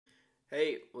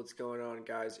Hey, what's going on,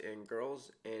 guys and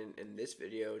girls? And in this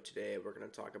video today, we're going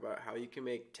to talk about how you can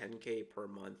make 10K per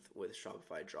month with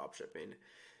Shopify dropshipping.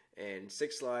 And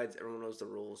 6 slides, everyone knows the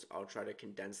rules. I'll try to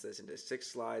condense this into 6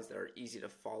 slides that are easy to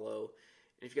follow.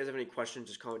 And if you guys have any questions,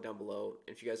 just comment down below.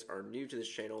 And if you guys are new to this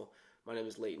channel, my name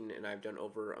is Leighton, and I've done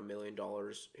over $1 million.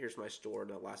 Here's my store in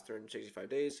the last 365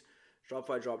 days.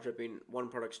 Shopify dropshipping, one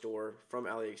product store from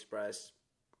AliExpress.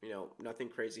 Nothing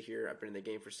crazy here. I've been in the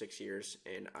game for 6 years,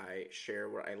 and I share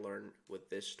what I learn with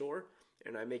this store,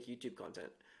 and I make YouTube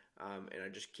content. And I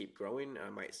just keep growing.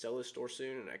 I might sell this store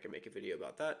soon, and I can make a video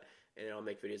about that, and then I'll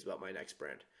make videos about my next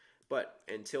brand. But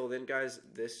until then, guys,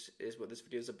 this is what this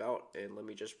video is about, and let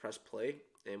me just press play,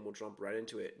 and we'll jump right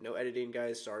into it. No editing,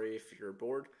 guys. Sorry if you're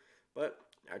bored, but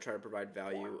I try to provide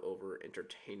value over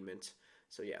entertainment.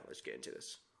 So yeah, let's get into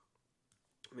this.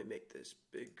 Let me make this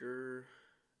bigger.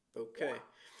 Okay,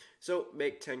 so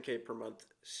make 10K per month,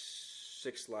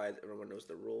 6 slides. Everyone knows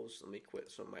the rules. Let me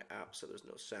quit some of my apps so there's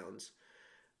no sounds.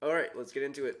 All right, let's get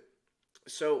into it.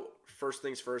 So first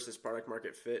things first is product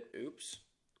market fit.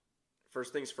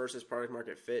 First things first is product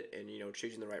market fit and,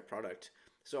 choosing the right product.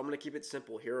 So I'm going to keep it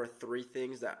simple. Here are 3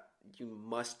 things that you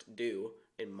must do,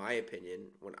 in my opinion,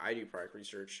 when I do product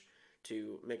research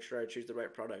to make sure I choose the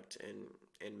right product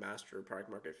and master product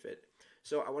market fit.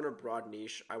 So I want a broad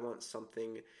niche. I want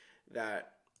something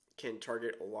that can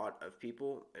target a lot of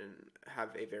people and have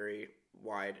a very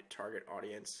wide target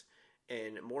audience.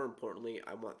 And more importantly,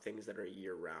 I want things that are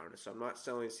year round. So I'm not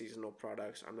selling seasonal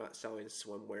products. I'm not selling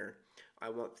swimwear. I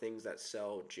want things that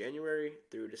sell January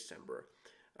through December.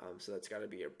 So that's got to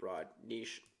be a broad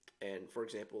niche. And for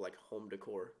example, like home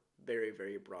decor, very,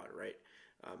 very broad, right?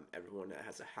 Everyone that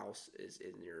has a house is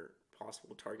in your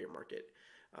possible target market.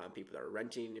 People that are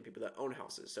renting and people that own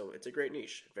houses. So it's a great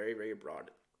niche, very, very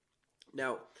broad.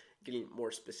 Now, getting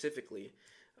more specific,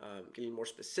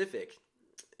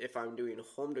 if I'm doing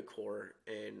home decor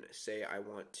and say I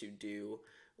want to do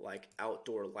like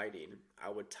outdoor lighting, I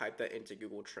would type that into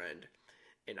Google Trend.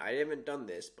 And I haven't done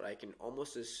this, but I can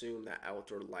almost assume that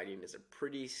outdoor lighting is a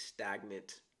pretty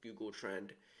stagnant Google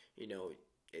Trend.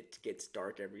 It gets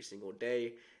dark every single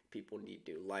day. People need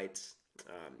new lights.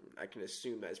 I can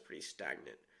assume that it's pretty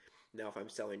stagnant. Now, if I'm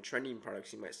selling trending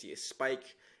products, you might see a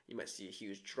spike. You might see a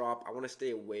huge drop. I want to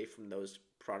stay away from those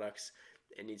products.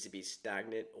 It needs to be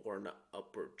stagnant or an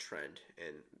upward trend,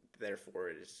 and therefore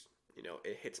it is,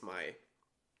 it hits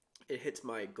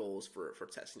my goals for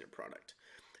testing a product.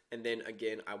 And then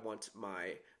again, I want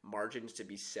my margins to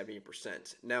be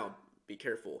 70%. Now, be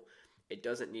careful. It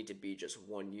doesn't need to be just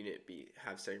one unit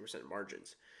have 70%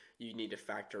 margins. You need to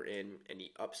factor in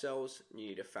any upsells. You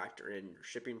need to factor in your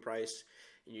shipping price.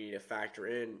 You need to factor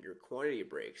in your quantity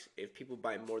breaks. If people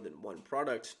buy more than one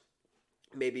product,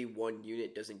 maybe one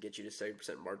unit doesn't get you to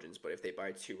 70% margins, but if they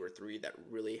buy 2 or 3, that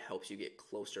really helps you get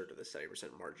closer to the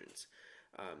 70% margins.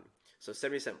 So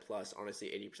 70% plus, honestly,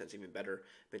 80% is even better.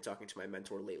 I've been talking to my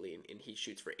mentor lately, and he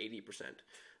shoots for 80%.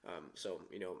 So,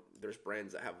 there's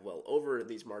brands that have well over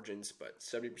these margins, but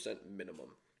 70% minimum.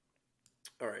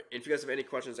 All right, and if you guys have any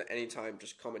questions at any time,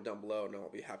 just comment down below, and I'll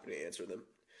be happy to answer them.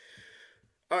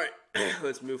 All right,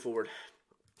 let's move forward.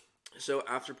 So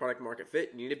after product market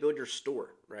fit, you need to build your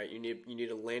store, right? You need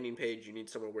a landing page. You need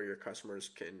somewhere where your customers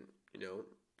can,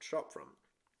 shop from.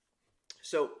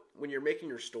 So when you're making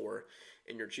your store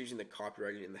and you're choosing the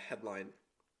copywriting and the headline,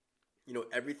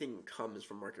 everything comes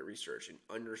from market research and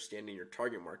understanding your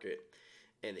target market.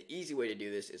 And the easy way to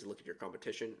do this is look at your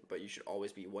competition, but you should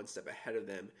always be one step ahead of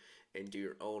them and do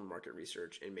your own market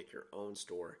research and make your own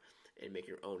store and make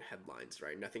your own headlines,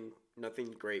 right?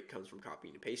 Nothing great comes from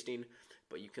copying and pasting,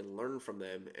 but you can learn from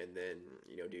them and then,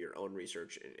 do your own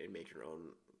research and make your own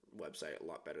website a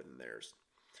lot better than theirs.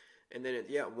 And then,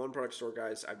 one product store,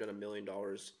 guys. I've done $1 million,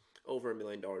 over $1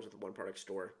 million with one product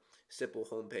store, simple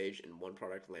homepage and one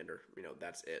product lander.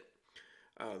 That's it.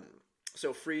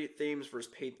 So free themes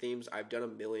versus paid themes. I've done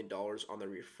 $1 million on the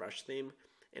refresh theme,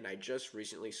 and I just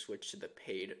recently switched to the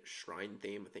paid shrine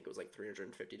theme. I think it was like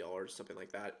 $350, something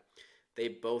like that. They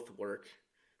both work.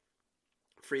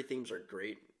 Free themes are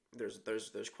great. There's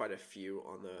quite a few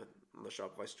on the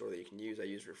Shopify store that you can use. I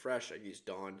use Refresh. I use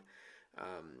Dawn.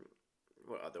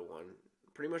 What other one?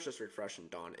 Pretty much just Refresh and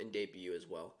Dawn, and Debut as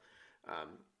well.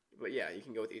 But yeah, you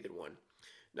can go with either one.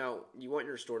 Now, you want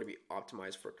your store to be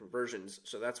optimized for conversions,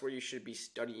 so that's where you should be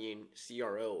studying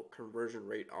CRO, conversion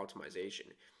rate optimization.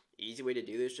 Easy way to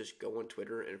do this, just go on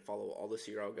Twitter and follow all the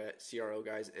CRO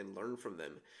guys and learn from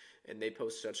them. And they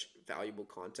post such valuable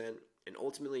content. And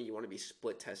ultimately, you want to be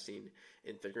split testing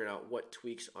and figuring out what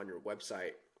tweaks on your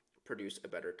website produce a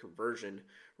better conversion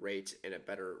rate and a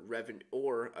better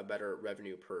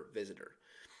revenue per visitor.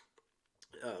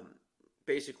 Um,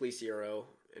 Basically, CRO,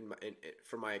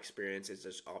 from my experience, is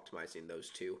just optimizing those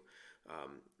two,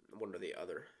 one or the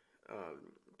other.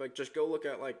 But just go look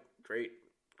at like great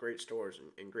stores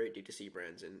and great D2C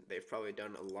brands, and they've probably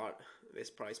done a lot.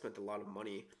 They've probably spent a lot of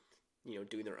money,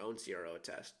 doing their own CRO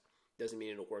test. Doesn't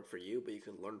mean it'll work for you, but you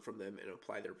can learn from them and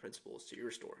apply their principles to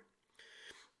your store.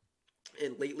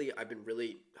 And lately, I've been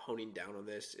really honing down on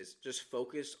this. Is just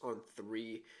focus on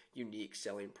 3 unique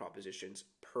selling propositions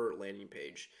per landing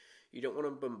page. You don't want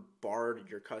to bombard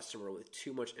your customer with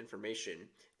too much information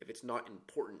if it's not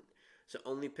important. So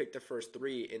only pick the first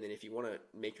 3, and then if you want to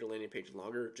make your landing page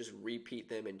longer, just repeat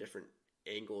them in different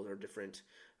angles or different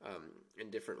in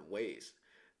different ways.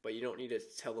 But you don't need to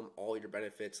tell them all your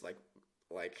benefits like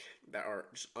that are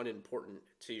just unimportant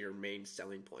to your main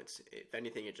selling points. If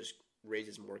anything, it just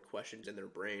raises more questions in their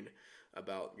brain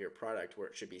about your product, where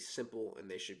it should be simple and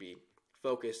they should be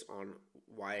focused on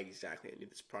why exactly I need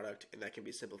this product, and that can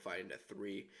be simplified into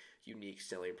 3 unique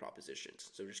selling propositions.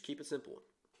 So just keep it simple.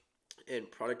 And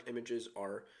product images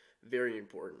are very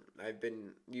important. I've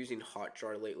been using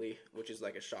Hotjar lately, which is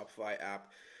like a Shopify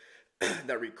app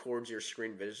that records your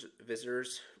screen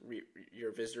visitors,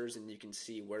 and you can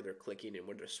see where they're clicking and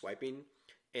where they're swiping.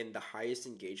 And the highest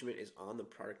engagement is on the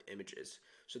product images.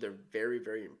 So they're very,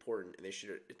 very important, and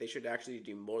they should actually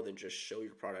do more than just show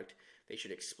your product. They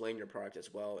should explain your product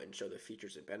as well and show the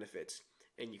features and benefits.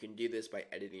 And you can do this by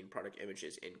editing product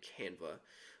images in Canva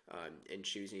and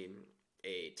choosing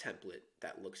a template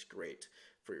that looks great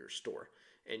for your store.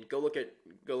 And go look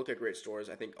at great stores.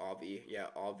 I think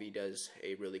Avi does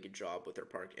a really good job with their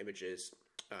product images,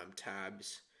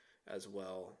 tabs as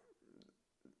well.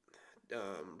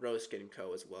 Rose Skin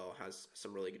Co. as well has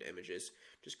some really good images.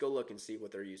 Just go look and see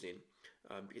what they're using,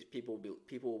 because people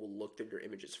will look through your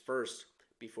images first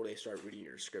before they start reading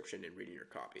your description and reading your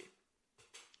copy.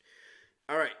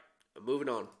 All right, moving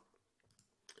on.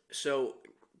 So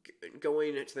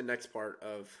going into the next part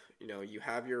of, you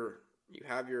have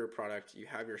your product, you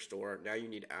have your store. Now you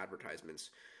need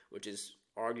advertisements, which is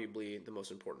arguably the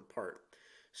most important part.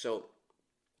 So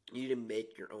you need to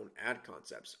make your own ad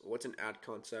concepts. What's an ad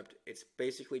concept? It's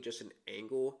basically just an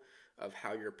angle of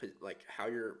how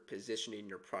you're positioning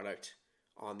your product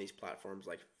on these platforms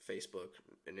like Facebook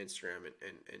and Instagram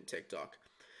and TikTok.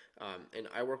 And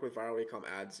I work with Viral Ecom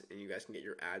Ads, and you guys can get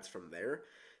your ads from there.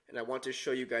 And I want to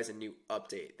show you guys a new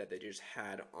update that they just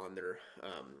had on their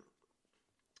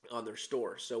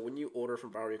store. So when you order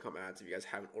from Viral Ecom Ads, if you guys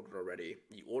haven't ordered already,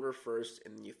 you order first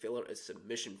and then you fill out a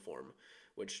submission form,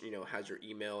 which has your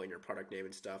email and your product name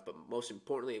and stuff. But most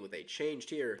importantly, what they changed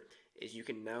here is you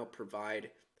can now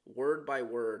provide word by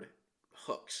word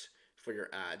hooks for your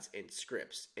ads and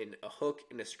scripts. And a hook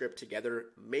and a script together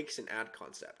makes an ad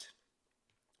concept.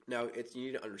 Now, you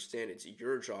need to understand it's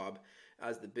your job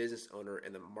as the business owner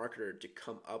and the marketer to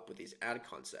come up with these ad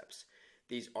concepts.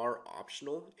 These are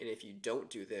optional, and if you don't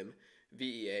do them,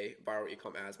 VEA, Viral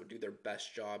Ecom Ads, would do their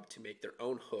best job to make their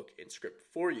own hook and script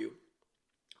for you.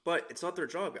 But it's not their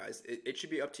job, guys. It should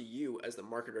be up to you as the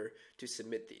marketer to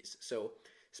submit these. So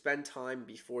spend time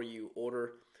before you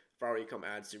order Viral Ecom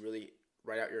Ads to really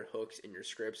write out your hooks and your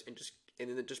scripts,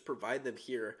 and then just provide them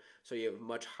here so you have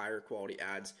much higher quality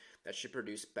ads that should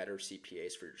produce better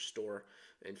CPAs for your store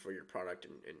and for your product,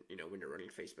 and when you're running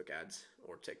Facebook ads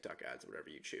or TikTok ads, whatever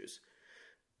you choose.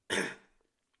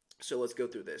 So let's go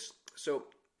through this. So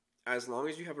as long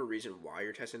as you have a reason why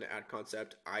you're testing an ad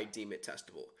concept, I deem it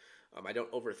testable. I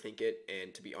don't overthink it,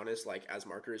 and to be honest, as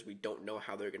marketers, we don't know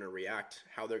how they're going to react,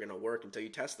 how they're going to work until you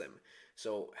test them.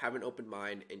 So have an open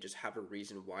mind and just have a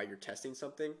reason why you're testing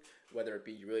something, whether it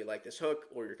be you really like this hook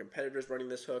or your competitor's running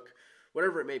this hook,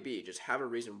 whatever it may be. Just have a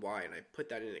reason why, and I put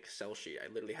that in an Excel sheet.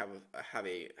 I literally have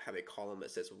a column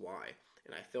that says why,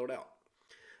 and I fill it out.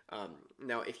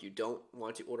 Now, if you don't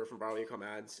want to order from Viral Ecom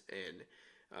Ads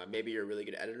and maybe you're a really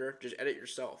good editor, just edit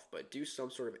yourself, but do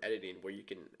some sort of editing where you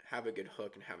can have a good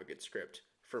hook and have a good script.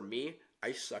 For me,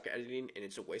 I suck at editing and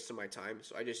it's a waste of my time,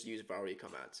 so I just use Viral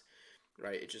Ecom Ads,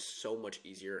 right? It's just so much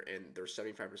easier, and they're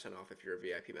 75% off if you're a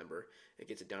VIP member. It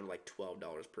gets it down to like $12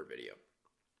 per video.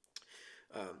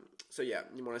 So yeah,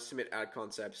 you want to submit ad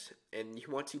concepts, and you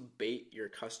want to bait your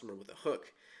customer with a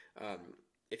hook.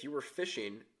 If you were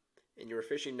fishing and you were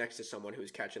fishing next to someone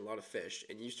who's catching a lot of fish,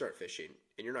 and you start fishing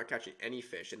and you're not catching any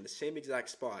fish in the same exact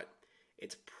spot,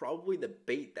 it's probably the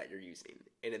bait that you're using.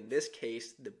 And in this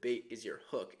case, the bait is your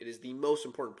hook. It is the most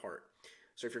important part.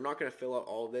 So if you're not going to fill out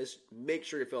all of this, make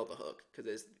sure you fill out the hook,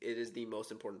 because it is the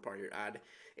most important part of your ad.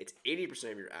 It's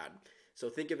 80% of your ad. So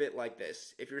think of it like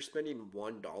this. If you're spending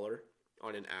 $1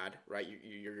 on an ad, right,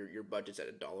 your budget's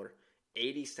at $1,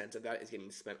 80 cents of that is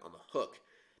getting spent on the hook.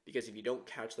 because if you don't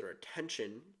catch their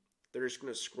attention, they're just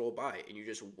going to scroll by and you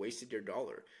just wasted your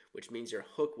dollar, which means your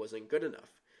hook wasn't good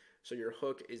enough. So your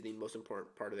hook is the most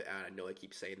important part of the ad. I know I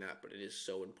keep saying that, but it is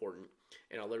so important.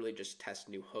 And I'll literally just test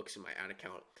new hooks in my ad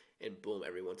account, and boom,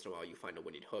 every once in a while you find a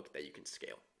winning hook that you can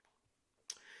scale.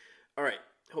 All right,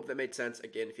 hope that made sense.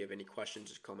 Again, if you have any questions,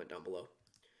 just comment down below.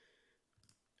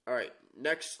 All right,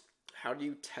 next, how do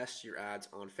you test your ads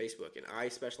on Facebook? And I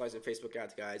specialize in Facebook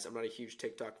ads, guys. I'm not a huge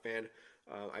TikTok fan.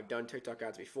 I've done TikTok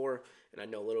ads before, and I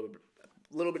know a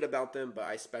little bit about them, but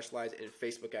I specialize in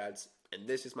Facebook ads. And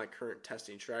this is my current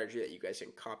testing strategy that you guys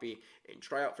can copy and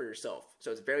try out for yourself. So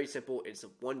it's very simple. It's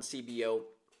one CBO,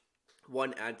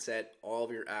 one ad set, all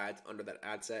of your ads under that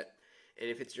ad set. And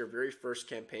if it's your very first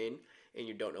campaign and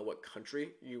you don't know what country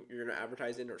you're going to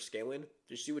advertise in or scale in,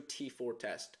 just do a T4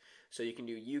 test. So you can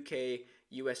do UK,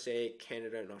 USA,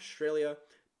 Canada, and Australia.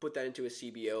 Put that into a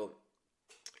CBO.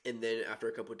 And then after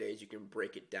a couple of days, you can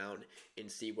break it down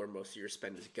and see where most of your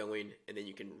spend is going. And then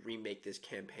you can remake this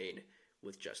campaign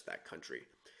with just that country.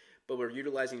 But we're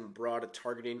utilizing broad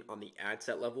targeting on the ad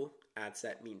set level. Ad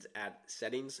set means ad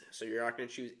settings. So you're not going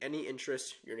to choose any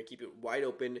interest. You're going to keep it wide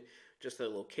open, just the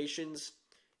locations,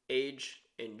 age,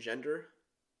 and gender.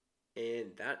 And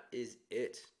that is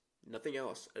it. Nothing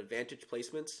else. Advantage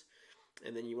placements.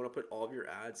 And then you want to put all of your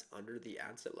ads under the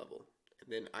ad set level.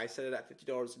 And then I set it at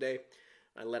 $50 a day.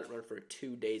 I let it run for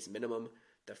 2 days minimum.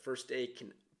 The first day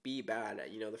can be bad.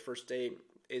 The first day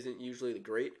isn't usually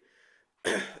great.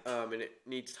 And it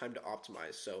needs time to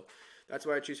optimize. So that's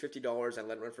why I choose $50 and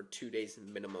let it run for 2 days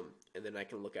minimum. And then I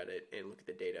can look at it and look at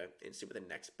the data and see what the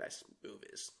next best move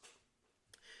is.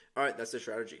 All right, that's the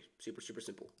strategy. Super, super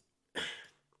simple.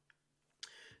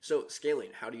 So scaling,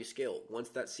 how do you scale? Once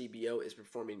that CBO is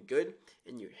performing good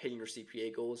and you're hitting your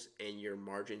CPA goals and your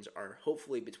margins are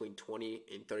hopefully between 20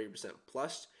 and 30%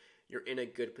 plus, you're in a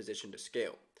good position to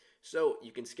scale. So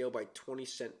you can scale by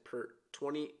 20%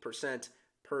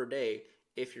 per day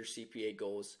if your CPA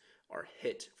goals are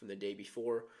hit from the day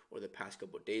before or the past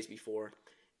couple of days before.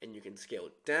 And you can scale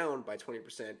down by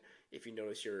 20% if you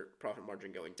notice your profit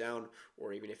margin going down,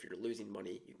 or even if you're losing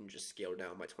money, you can just scale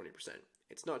down by 20%.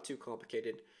 It's not too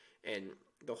complicated, and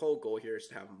the whole goal here is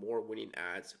to have more winning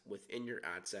ads within your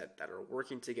ad set that are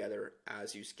working together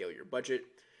as you scale your budget,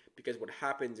 because what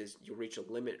happens is you'll reach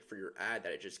a limit for your ad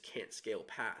that it just can't scale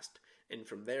past. And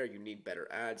from there, you need better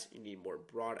ads, you need more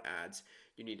broad ads,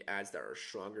 you need ads that are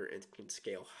stronger and can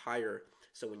scale higher.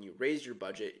 So when you raise your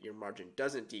budget, your margin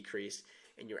doesn't decrease,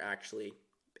 and you're actually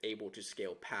able to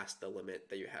scale past the limit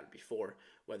that you had before,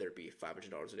 whether it be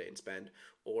 $500 a day in spend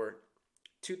or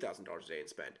 $2,000 a day in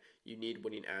spend. You need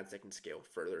winning ads that can scale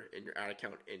further in your ad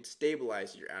account and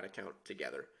stabilize your ad account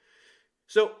together.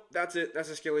 So that's it. That's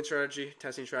a scaling strategy,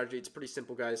 testing strategy. It's pretty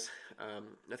simple, guys.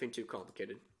 Nothing too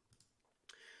complicated.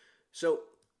 So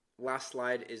last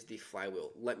slide is the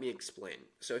flywheel. Let me explain.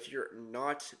 So if you're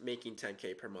not making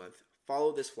 10K per month,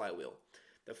 follow this flywheel.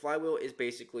 The flywheel is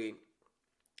basically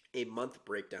a month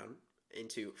breakdown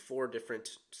into 4 different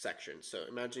sections. So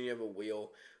imagine you have a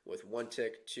wheel with 1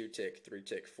 tick, 2 tick, 3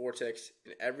 tick, 4 ticks,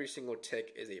 and every single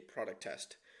tick is a product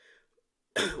test,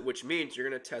 which means you're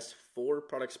going to test 4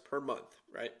 products per month,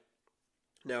 right?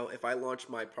 Now, if I launch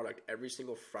my product every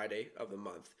single Friday of the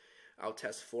month, I'll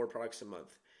test 4 products a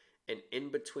month. And in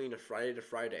between a Friday to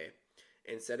Friday,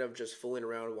 instead of just fooling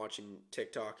around watching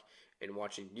TikTok and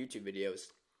watching YouTube videos,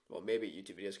 well, maybe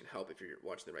YouTube videos can help if you're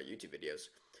watching the right YouTube videos,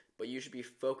 but you should be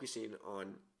focusing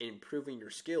on improving your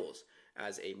skills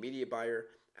as a media buyer,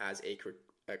 as a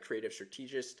creative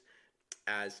strategist,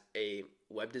 as a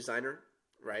web designer,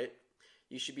 right?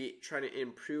 You should be trying to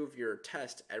improve your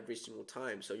test every single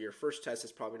time. So your first test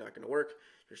is probably not going to work.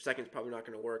 Your second is probably not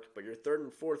going to work, but your third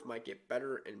and fourth might get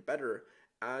better and better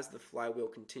as the flywheel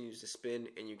continues to spin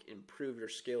and you can improve your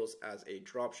skills as a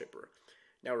dropshipper.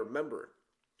 Now remember,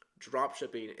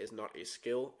 dropshipping is not a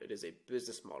skill, it is a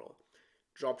business model.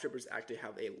 Dropshippers actually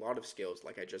have a lot of skills,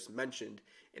 like I just mentioned,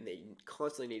 and they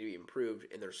constantly need to be improved,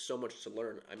 and there's so much to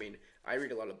learn. I mean, I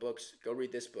read a lot of books. Go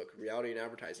read this book, Reality and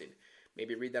Advertising.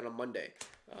 Maybe read that on Monday.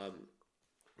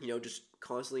 Just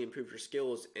constantly improve your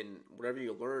skills, and whatever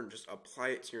you learn, just apply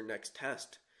it to your next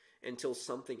test until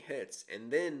something hits. And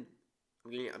then,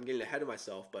 I'm getting ahead of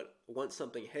myself, but once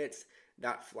something hits,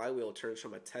 that flywheel turns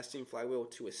from a testing flywheel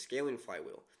to a scaling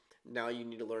flywheel. Now you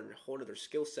need to learn a whole other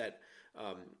skill set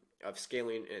of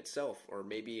scaling in itself, or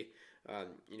maybe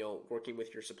working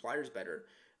with your suppliers better,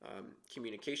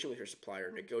 communication with your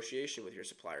supplier, negotiation with your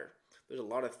supplier. There's a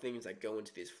lot of things that go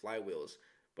into these flywheels,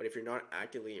 but if you're not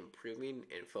actively improving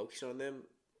and focusing on them,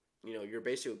 you're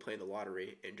basically playing the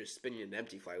lottery and just spinning an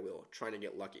empty flywheel trying to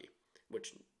get lucky,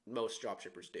 which most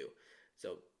dropshippers do.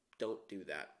 So don't do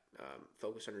that.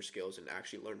 Focus on your skills and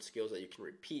actually learn skills that you can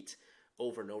repeat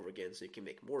over and over again so you can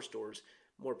make more stores,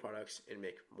 more products, and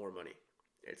make more money.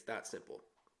 It's that simple.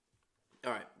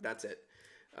 All right, that's it.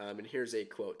 And here's a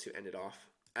quote to end it off.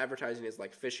 Advertising is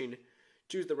like fishing.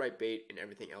 Choose the right bait and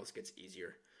everything else gets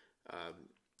easier.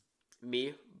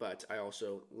 But I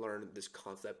also learned this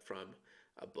concept from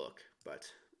a book, but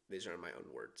these are my own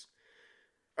words.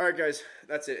 All right, guys,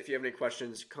 that's it. If you have any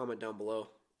questions, comment down below.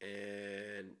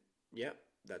 And yeah,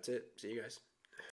 that's it. See you guys.